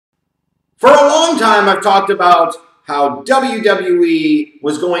For a long time, I've talked about how WWE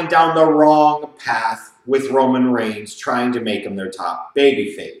was going down the wrong path with Roman Reigns, trying to make him their top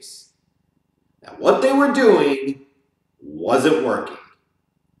babyface. Now, what they were doing wasn't working.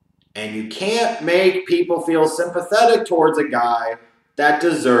 And you can't make people feel sympathetic towards a guy that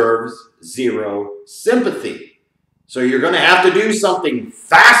deserves zero sympathy. So you're going to have to do something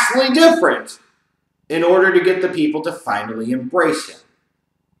vastly different in order to get the people to finally embrace him.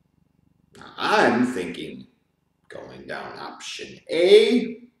 Now, I'm thinking going down option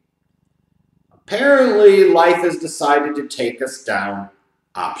A. Apparently, life has decided to take us down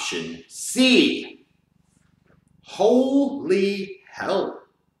option C. Holy hell.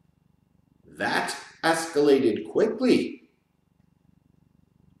 That escalated quickly.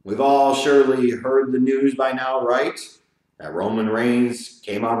 We've all surely heard the news by now, right? That Roman Reigns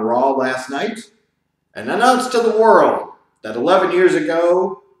came on Raw last night and announced to the world that 11 years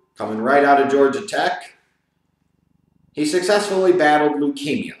ago, coming right out of Georgia Tech, he successfully battled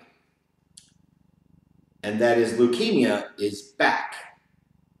leukemia. And that his leukemia is back.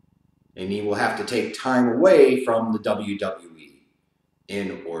 And he will have to take time away from the WWE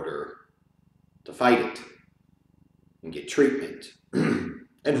in order to fight it and get treatment.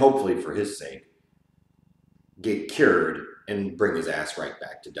 And hopefully, for his sake, get cured and bring his ass right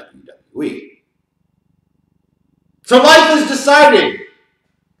back to WWE. So life has decided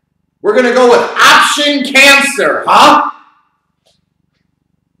we're going to go with option cancer, huh?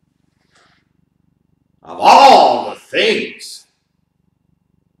 Of all the things,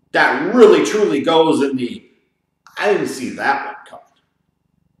 that really truly goes in the, I didn't see that one coming.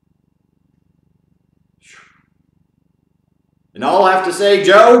 And all I have to say,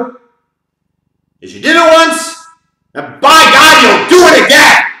 Joe, is you did it once, and by God, you'll do it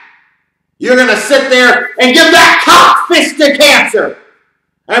again. You're going to sit there and give that cock fist to cancer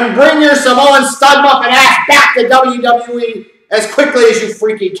and bring your Samoan stud muffin ass back to WWE as quickly as you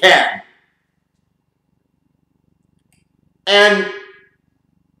freaking can. And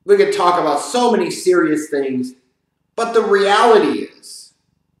we could talk about so many serious things, but the reality is,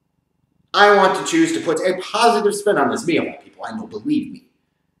 I want to choose to put a positive spin on this. Me, of all people, I know, believe me,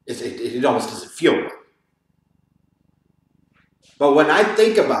 it almost doesn't feel right. But when I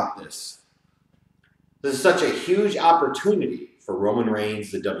think about this is such a huge opportunity for Roman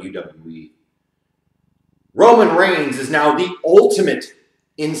Reigns, the WWE. Roman Reigns is now the ultimate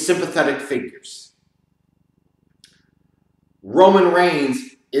in sympathetic figures. Roman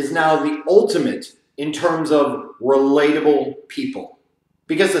Reigns is now the ultimate in terms of relatable people.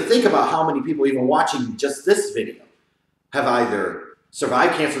 Because to think about how many people even watching just this video have either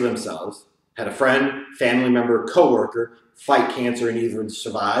survived cancer themselves, had a friend, family member, coworker fight cancer and either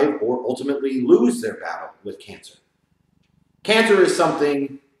survive or ultimately lose their battle with cancer. Cancer is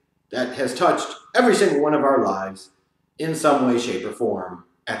something that has touched every single one of our lives in some way, shape, or form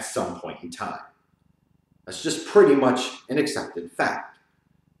at some point in time. That's just pretty much an accepted fact.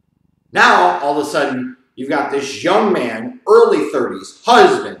 Now, all of a sudden, you've got this young man, early 30s,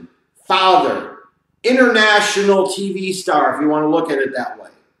 husband, father, international TV star, if you want to look at it that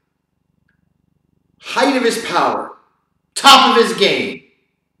way. Height of his power, top of his game,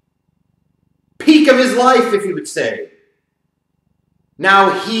 peak of his life, if you would say.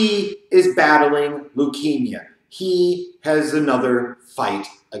 Now he is battling leukemia. He has another fight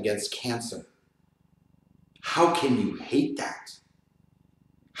against cancer. How can you hate that?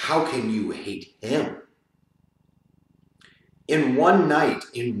 How can you hate him? In one night,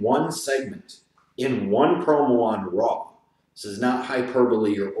 in one segment, in one promo on Raw, this is not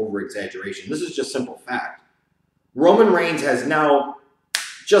hyperbole or over-exaggeration, this is just simple fact. Roman Reigns has now,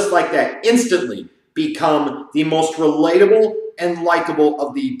 just like that, instantly become the most relatable and likable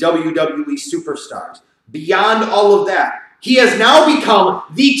of the WWE superstars. Beyond all of that, he has now become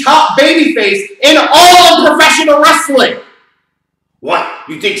the top babyface in all of professional wrestling. What?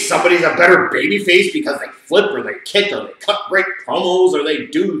 You think somebody's a better babyface because they flip or they kick or they cut great promos or they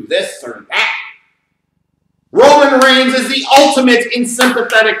do this or that? Roman Reigns is the ultimate in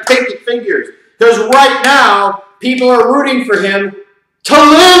sympathetic figures. Because right now, people are rooting for him to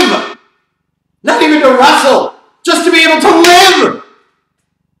live. Not even to wrestle. Just to be able to live.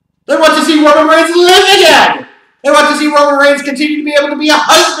 They want to see Roman Reigns live again. They want to see Roman Reigns continue to be able to be a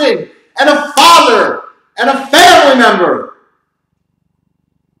husband and a father and a family member.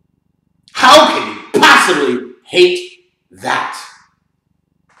 How can you possibly hate that?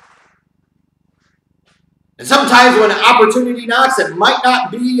 And sometimes when an opportunity knocks, it might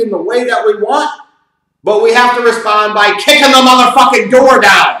not be in the way that we want, but we have to respond by kicking the motherfucking door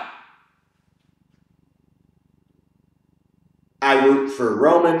down. I root for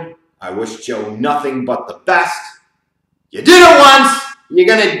Roman. I wish Joe nothing but the best. You did it once. You're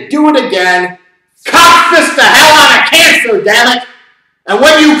going to do it again. Cock fist the hell out of cancer, damn it. And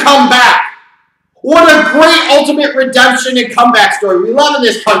when you come back, what a great ultimate redemption and comeback story. We love in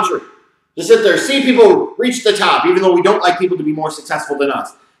this country to sit there, see people reach the top, even though we don't like people to be more successful than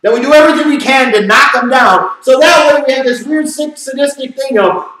us. That we do everything we can to knock them down. So that way we have this weird, sick, sadistic thing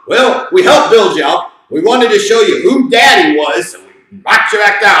of, well, we helped build you up. We wanted to show you who daddy was, so we knocked you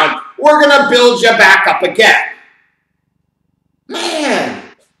back down. We're going to build you back up again. Man,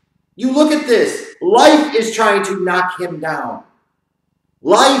 you look at this. Life is trying to knock him down.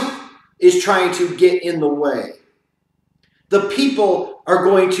 Life is trying to get in the way. The people are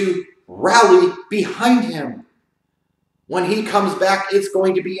going to rally behind him. When he comes back, it's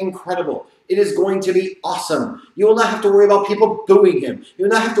going to be incredible. It is going to be awesome. You will not have to worry about people booing him. You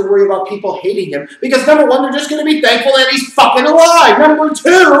will not have to worry about people hating him. Because number one, they're just going to be thankful that he's fucking alive. Number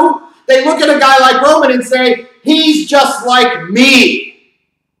two, they look at a guy like Roman and say, he's just like me.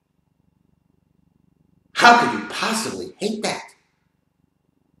 How could you possibly hate that?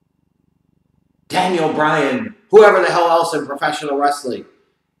 Daniel Bryan, whoever the hell else in professional wrestling,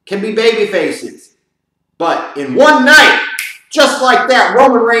 can be baby faces. But in one night, just like that,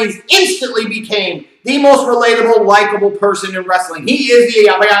 Roman Reigns instantly became the most relatable, likable person in wrestling. He is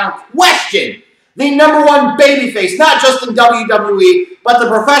without question the number one babyface, not just in WWE, but the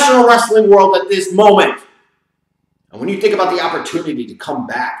professional wrestling world at this moment. And when you think about the opportunity to come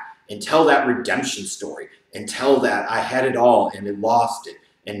back and tell that redemption story and tell that I had it all and I lost it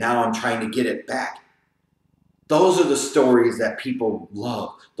and now I'm trying to get it back. Those are the stories that people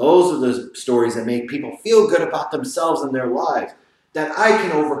love. Those are the stories that make people feel good about themselves and their lives. That I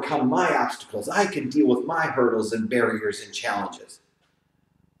can overcome my obstacles. I can deal with my hurdles and barriers and challenges.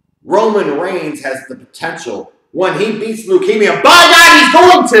 Roman Reigns has the potential, when he beats leukemia, by God, he's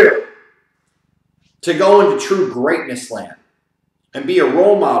going to go into true greatness land and be a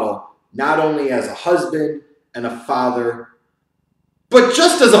role model, not only as a husband and a father, but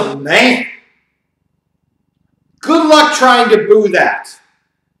just as a man. Good luck trying to boo that.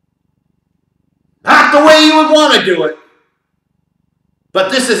 Not the way you would want to do it.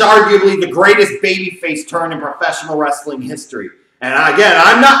 But this is arguably the greatest babyface turn in professional wrestling history. And again,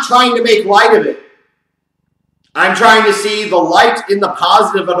 I'm not trying to make light of it. I'm trying to see the light in the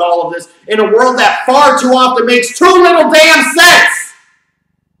positive in all of this in a world that far too often makes too little damn sense.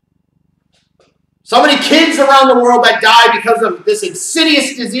 So many kids around the world that die because of this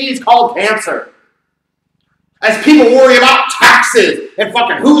insidious disease called cancer. As people worry about taxes and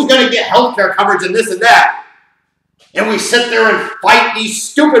fucking who's going to get healthcare coverage and this and that. And we sit there and fight these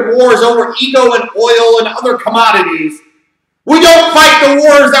stupid wars over ego and oil and other commodities. We don't fight the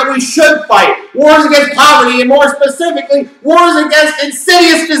wars that we should fight. Wars against poverty and more specifically, wars against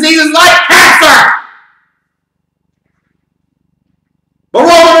insidious diseases like cancer. But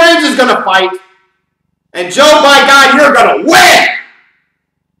Roman Reigns is going to fight. And Joe, by God, you're going to win.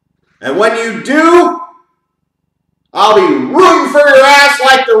 And when you do, I'll be rooting for your ass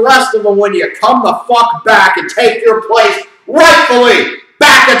like the rest of them when you come the fuck back and take your place rightfully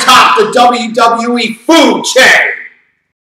back atop the WWE food chain.